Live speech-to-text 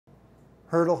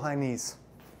hurdle, high knees.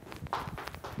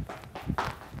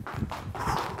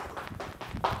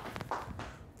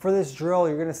 For this drill,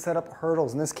 you're going to set up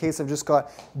hurdles. In this case, I've just got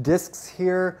discs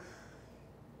here.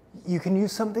 You can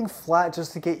use something flat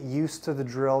just to get used to the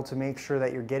drill to make sure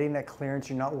that you're getting that clearance.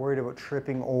 You're not worried about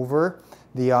tripping over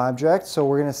the object. So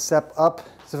we're going to step up.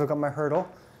 So if I've got my hurdle,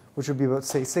 which would be about,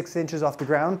 say, 6 inches off the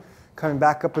ground, coming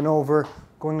back up and over,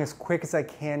 going as quick as I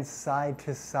can side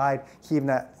to side, keeping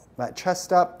that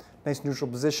chest up, nice neutral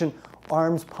position.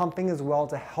 Arms pumping as well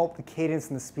to help the cadence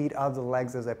and the speed of the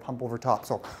legs as I pump over top.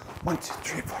 So 1, 2,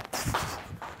 3, 4.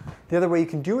 The other way you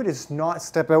can do it is not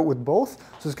step out with both.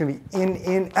 So it's going to be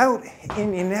in, out,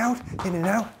 in, out, in and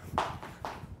out.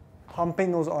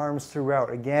 Pumping those arms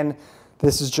throughout. Again,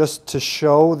 this is just to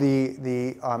show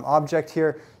the object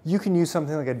here. You can use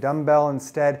something like a dumbbell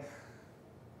instead.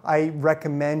 I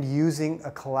recommend using a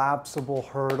collapsible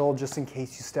hurdle just in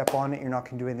case you step on it, you're not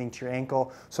going to do anything to your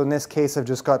ankle. So in this case, I've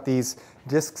just got these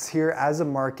discs here as a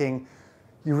marking.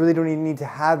 You really don't even need to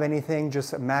have anything.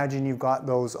 Just imagine you've got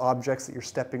those objects that you're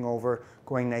stepping over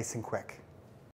going nice and quick.